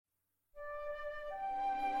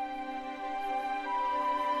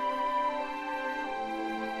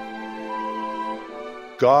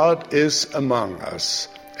God is among us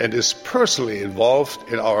and is personally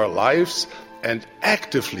involved in our lives and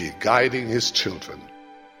actively guiding His children.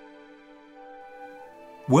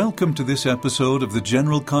 Welcome to this episode of the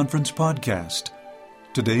General Conference Podcast.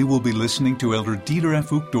 Today we'll be listening to Elder Dieter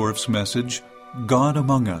F. Uchtdorf's message, God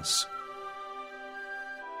Among Us.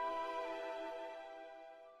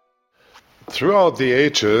 Throughout the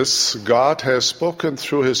ages, God has spoken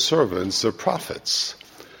through His servants, the prophets.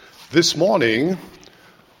 This morning,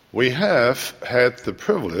 we have had the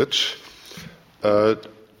privilege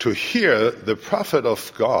to hear the prophet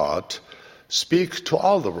of God speak to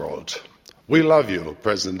all the world. We love you,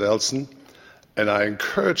 President Nelson, and I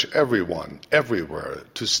encourage everyone, everywhere,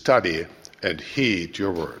 to study and heed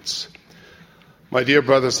your words. My dear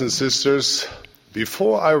brothers and sisters,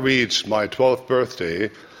 before I reached my 12th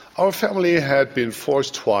birthday, our family had been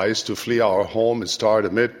forced twice to flee our home and start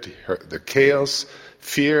amid the chaos,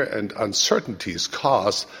 fear, and uncertainties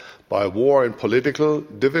caused by war and political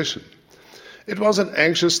division. It was an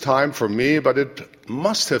anxious time for me, but it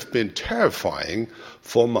must have been terrifying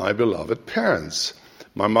for my beloved parents.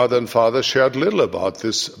 My mother and father shared little about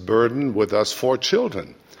this burden with us 4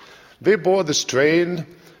 children. They bore the strain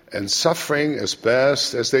and suffering as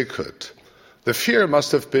best as they could. The fear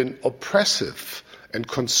must have been oppressive and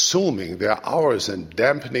consuming their hours and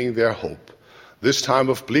dampening their hope. This time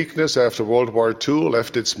of bleakness after World War II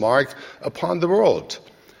left its mark upon the world.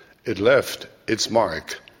 It left its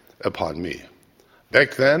mark upon me.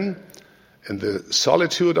 Back then, in the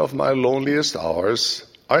solitude of my loneliest hours,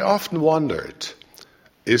 I often wondered,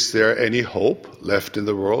 is there any hope left in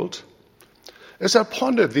the world? As I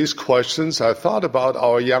pondered these questions, I thought about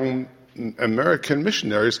our young American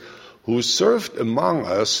missionaries who served among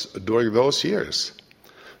us during those years.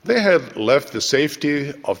 They had left the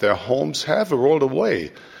safety of their homes half a world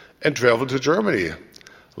away and traveled to Germany,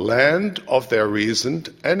 land of their recent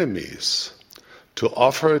enemies, to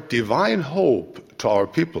offer divine hope to our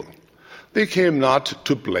people. They came not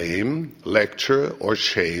to blame, lecture, or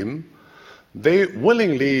shame. They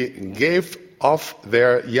willingly gave of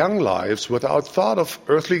their young lives without thought of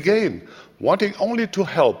earthly gain, wanting only to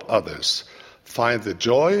help others find the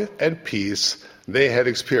joy and peace they had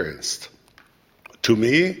experienced. To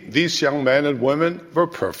me, these young men and women were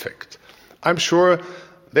perfect. I'm sure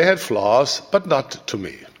they had flaws, but not to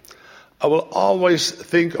me. I will always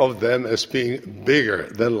think of them as being bigger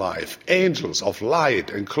than life, angels of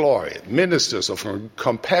light and glory, ministers of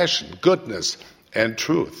compassion, goodness, and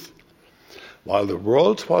truth. While the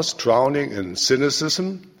world was drowning in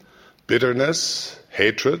cynicism, bitterness,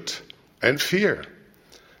 hatred, and fear,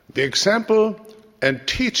 the example and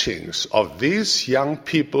teachings of these young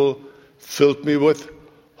people filled me with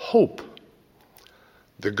hope.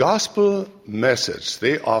 The gospel message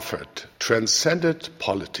they offered transcended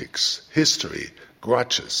politics, history,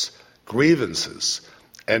 grudges, grievances,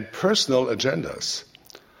 and personal agendas.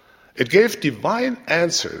 It gave divine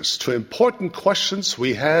answers to important questions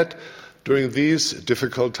we had during these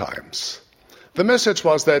difficult times. The message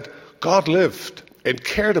was that God lived and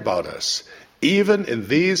cared about us, even in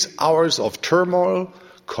these hours of turmoil,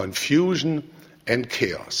 confusion, and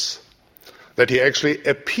chaos. That He actually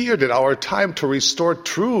appeared in our time to restore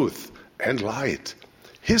truth and light,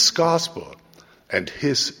 His gospel and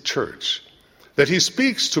His church. That He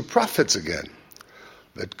speaks to prophets again.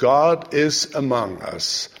 That God is among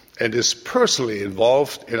us and is personally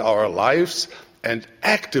involved in our lives and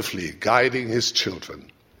actively guiding His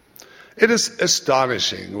children. It is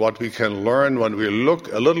astonishing what we can learn when we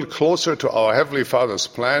look a little closer to our Heavenly Father's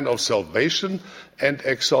plan of salvation and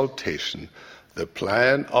exaltation, the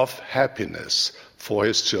plan of happiness for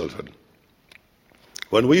His children.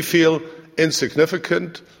 When we feel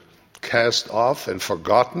insignificant, cast off, and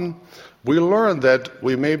forgotten, we learn that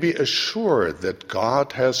we may be assured that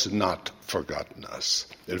God has not forgotten us.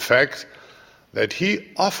 In fact, that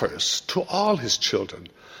He offers to all His children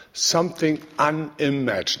something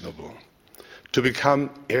unimaginable, to become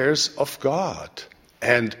heirs of God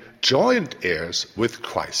and joint heirs with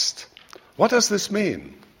Christ. What does this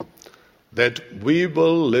mean? That we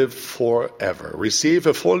will live forever, receive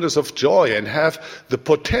a fullness of joy, and have the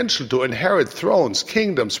potential to inherit thrones,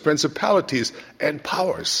 kingdoms, principalities, and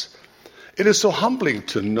powers. It is so humbling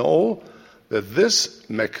to know that this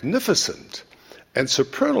magnificent and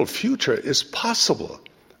supernal future is possible,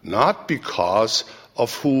 not because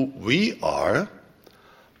of who we are,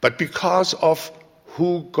 but because of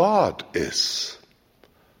who God is.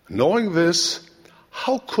 Knowing this,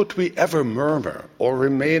 how could we ever murmur or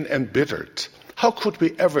remain embittered? How could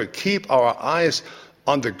we ever keep our eyes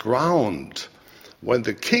on the ground when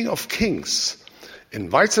the King of Kings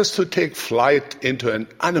invites us to take flight into an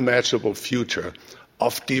unimaginable future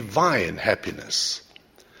of divine happiness.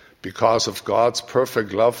 Because of God's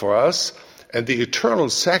perfect love for us and the eternal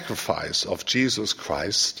sacrifice of Jesus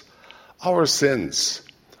Christ, our sins,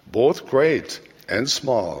 both great and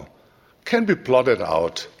small, can be blotted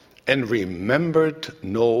out and remembered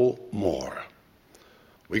no more.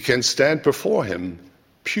 We can stand before him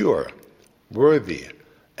pure, worthy,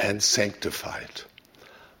 and sanctified.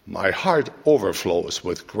 My heart overflows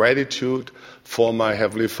with gratitude for my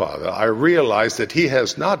Heavenly Father. I realize that he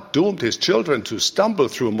has not doomed his children to stumble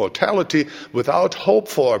through mortality without hope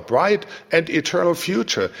for a bright and eternal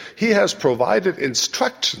future. He has provided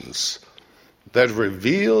instructions that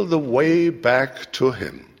reveal the way back to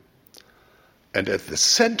him. And at the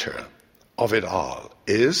center of it all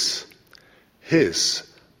is his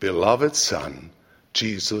beloved Son,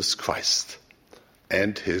 Jesus Christ,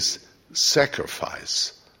 and his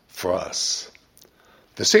sacrifice for us.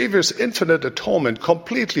 The Savior's infinite atonement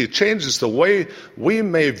completely changes the way we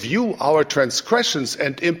may view our transgressions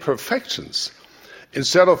and imperfections.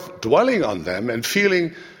 Instead of dwelling on them and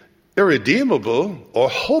feeling irredeemable or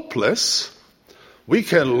hopeless, we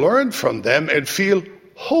can learn from them and feel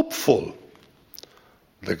hopeful.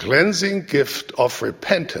 The cleansing gift of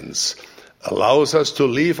repentance allows us to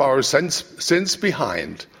leave our sins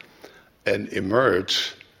behind and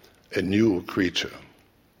emerge a new creature.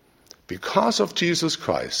 Because of Jesus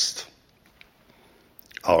Christ,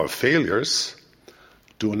 our failures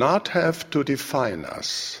do not have to define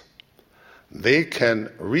us. They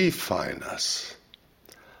can refine us.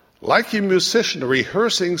 Like a musician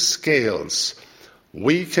rehearsing scales,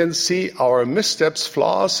 we can see our missteps,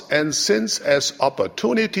 flaws, and sins as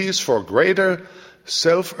opportunities for greater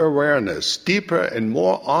self-awareness, deeper and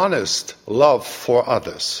more honest love for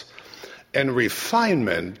others, and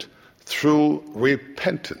refinement through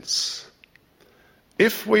repentance.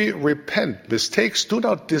 If we repent, mistakes do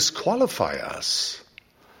not disqualify us.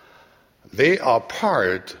 They are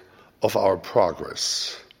part of our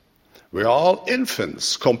progress. We are all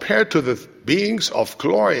infants compared to the beings of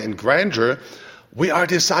glory and grandeur we are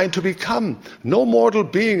designed to become. No mortal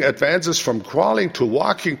being advances from crawling to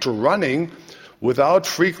walking to running without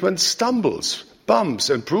frequent stumbles, bumps,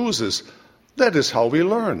 and bruises. That is how we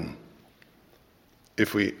learn.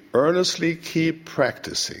 If we earnestly keep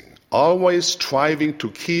practicing, always striving to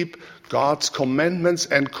keep God's commandments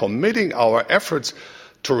and committing our efforts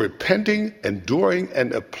to repenting, enduring,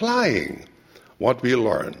 and applying what we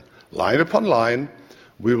learn, line upon line,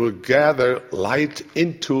 we will gather light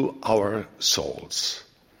into our souls.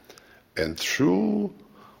 And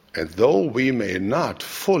though we may not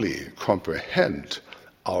fully comprehend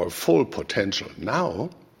our full potential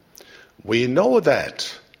now, we know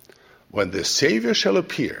that when the Savior shall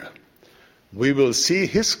appear, we will see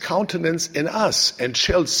his countenance in us and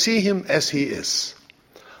shall see him as he is.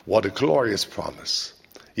 What a glorious promise.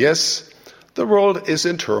 Yes, the world is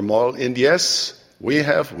in turmoil, and yes, we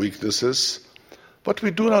have weaknesses, but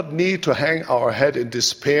we do not need to hang our head in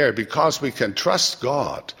despair because we can trust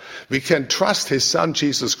God. We can trust his Son,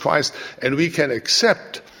 Jesus Christ, and we can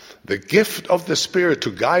accept the gift of the Spirit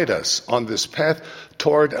to guide us on this path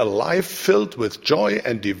toward a life filled with joy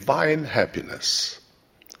and divine happiness.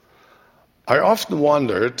 I often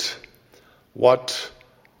wondered, what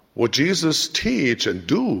would Jesus teach and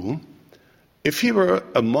do if he were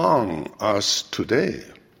among us today?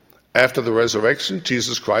 After the resurrection,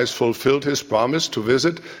 Jesus Christ fulfilled his promise to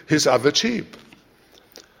visit his other sheep.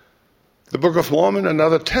 The Book of Mormon,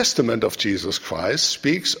 another testament of Jesus Christ,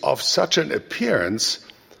 speaks of such an appearance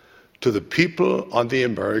to the people on the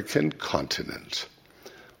American continent.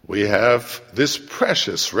 We have this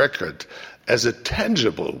precious record as a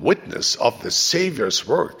tangible witness of the Savior's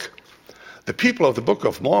work. The people of the Book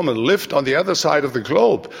of Mormon lived on the other side of the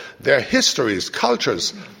globe. Their histories,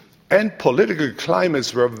 cultures, and political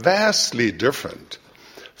climates were vastly different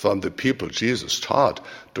from the people Jesus taught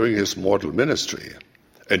during his mortal ministry.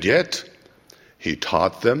 And yet, he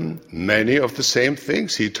taught them many of the same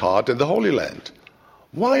things he taught in the Holy Land.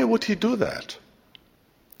 Why would he do that?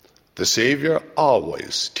 The Savior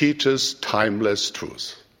always teaches timeless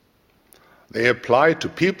truths. They apply to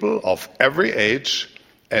people of every age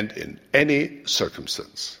and in any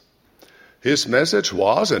circumstance. His message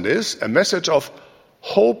was and is a message of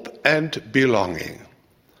hope and belonging,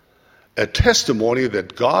 a testimony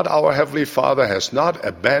that God, our Heavenly Father, has not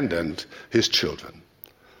abandoned his children,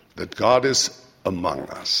 that God is among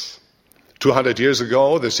us. 200 years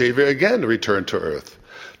ago, the Savior again returned to earth.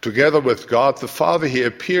 Together with God the Father, he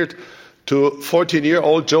appeared to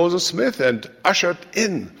 14-year-old Joseph Smith and ushered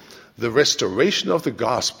in the restoration of the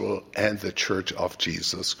gospel and the Church of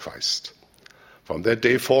Jesus Christ. From that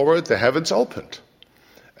day forward, the heavens opened,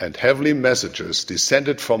 and heavenly messengers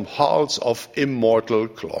descended from halls of immortal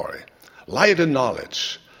glory. Light and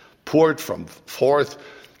knowledge poured forth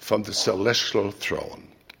from the celestial throne.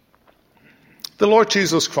 The Lord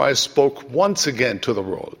Jesus Christ spoke once again to the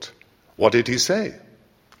world. What did he say?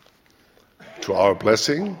 To our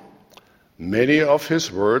blessing, many of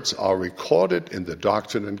his words are recorded in the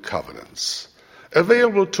Doctrine and Covenants,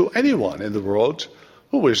 available to anyone in the world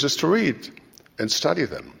who wishes to read and study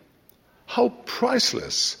them. How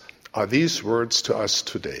priceless are these words to us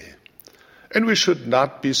today. And we should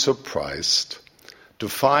not be surprised to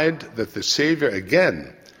find that the Savior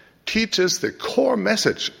again teaches the core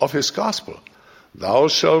message of his gospel. Thou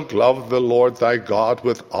shalt love the Lord thy God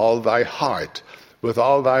with all thy heart, with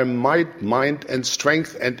all thy might, mind, and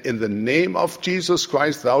strength, and in the name of Jesus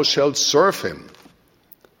Christ thou shalt serve him.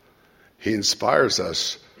 He inspires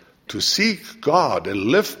us to seek God and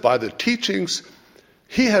live by the teachings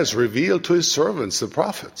he has revealed to his servants, the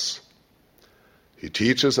prophets. He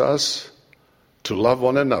teaches us to love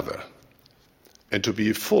one another and to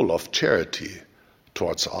be full of charity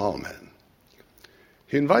towards all men.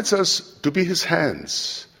 He invites us to be his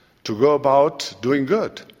hands, to go about doing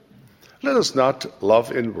good. Let us not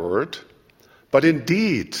love in word, but in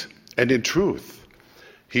deed and in truth.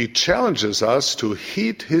 He challenges us to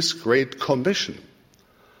heed his great commission,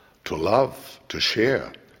 to love, to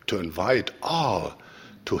share, to invite all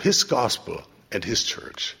to his gospel and his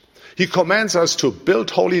church. He commands us to build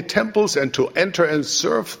holy temples and to enter and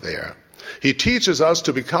serve there. He teaches us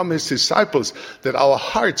to become his disciples, that our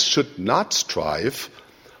hearts should not strive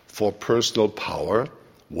for personal power,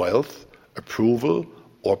 wealth, approval,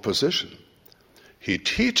 or position. He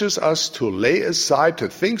teaches us to lay aside the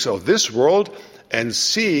things of this world and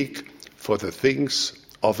seek for the things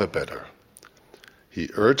of a better. He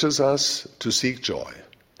urges us to seek joy,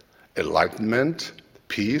 enlightenment,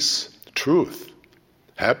 peace, truth,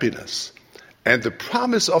 happiness, and the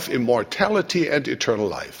promise of immortality and eternal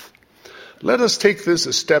life. Let us take this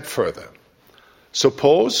a step further.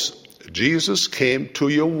 Suppose Jesus came to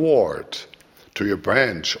your ward, to your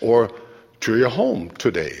branch, or to your home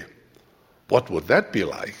today. What would that be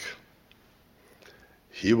like?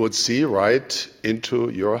 He would see right into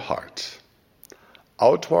your heart.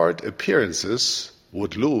 Outward appearances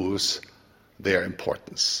would lose their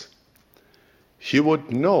importance. He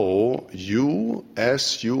would know you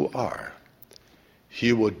as you are.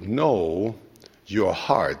 He would know your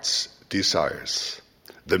heart's desires.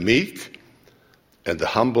 The meek and the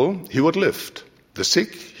humble he would lift. The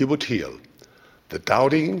sick he would heal. The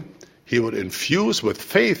doubting he would infuse with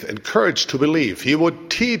faith and courage to believe. He would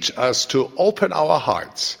teach us to open our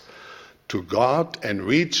hearts to God and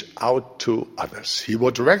reach out to others. He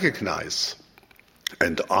would recognize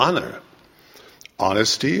and honor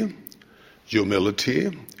honesty,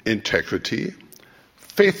 humility, integrity,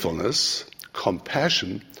 faithfulness,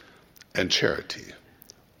 compassion, and charity.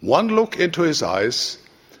 One look into his eyes,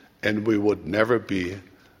 and we would never be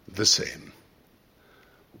the same.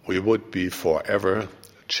 We would be forever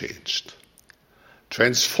changed,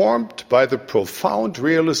 transformed by the profound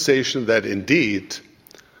realization that indeed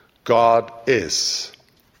God is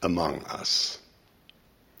among us.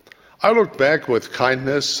 I look back with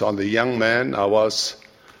kindness on the young man I was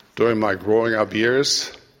during my growing up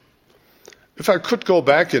years. If I could go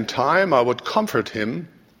back in time, I would comfort him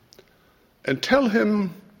and tell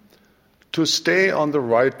him to stay on the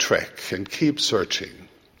right track and keep searching.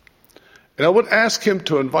 And I would ask him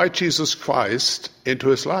to invite Jesus Christ into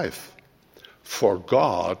his life, for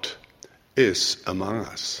God is among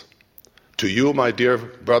us. To you, my dear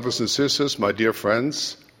brothers and sisters, my dear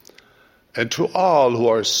friends, and to all who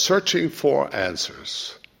are searching for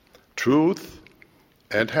answers, truth,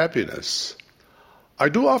 and happiness, I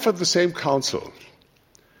do offer the same counsel.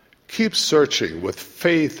 Keep searching with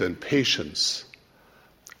faith and patience.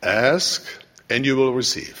 Ask, and you will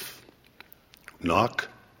receive. Knock,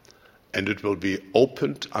 and it will be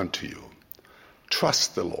opened unto you.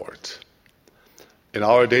 Trust the Lord. In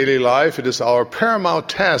our daily life, it is our paramount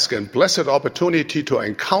task and blessed opportunity to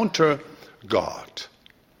encounter God.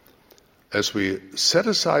 As we set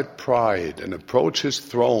aside pride and approach his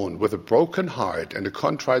throne with a broken heart and a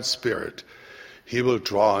contrite spirit, he will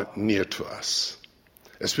draw near to us.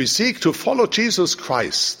 As we seek to follow Jesus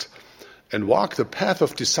Christ and walk the path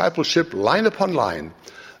of discipleship line upon line,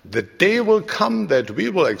 the day will come that we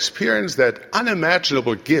will experience that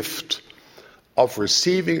unimaginable gift of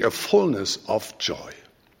receiving a fullness of joy.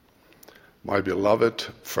 My beloved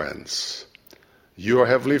friends, your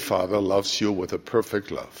Heavenly Father loves you with a perfect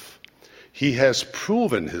love. He has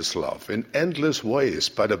proven his love in endless ways,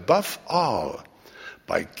 but above all,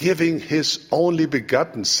 by giving his only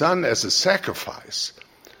begotten Son as a sacrifice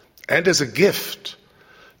and as a gift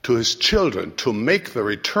to his children to make the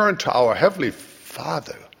return to our Heavenly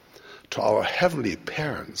Father, to our heavenly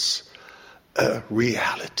parents, a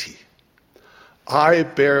reality. I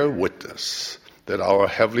bear witness that our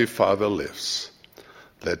Heavenly Father lives,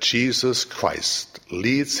 that Jesus Christ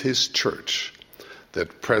leads his church,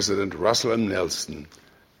 that President Russell M. Nelson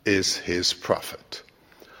is his prophet.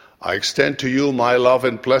 I extend to you my love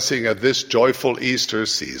and blessing at this joyful Easter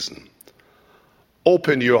season.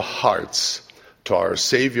 Open your hearts to our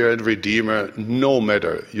Savior and Redeemer, no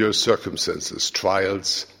matter your circumstances,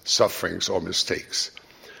 trials, sufferings, or mistakes.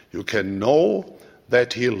 You can know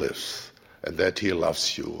that he lives and that he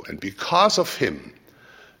loves you. And because of him,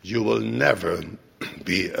 you will never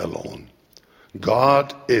be alone.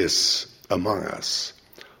 God is among us.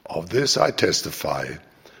 Of this I testify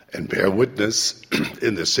and bear witness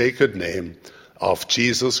in the sacred name of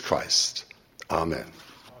Jesus Christ. Amen.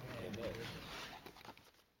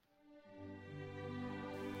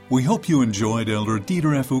 We hope you enjoyed Elder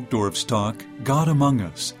Dieter F. Uchtdorf's talk, God Among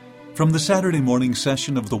Us, from the Saturday morning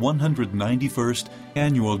session of the 191st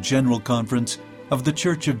Annual General Conference of The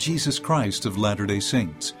Church of Jesus Christ of Latter-day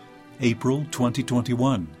Saints, April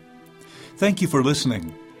 2021. Thank you for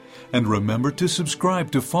listening, and remember to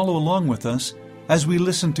subscribe to follow along with us as we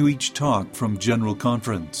listen to each talk from General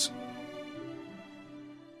Conference.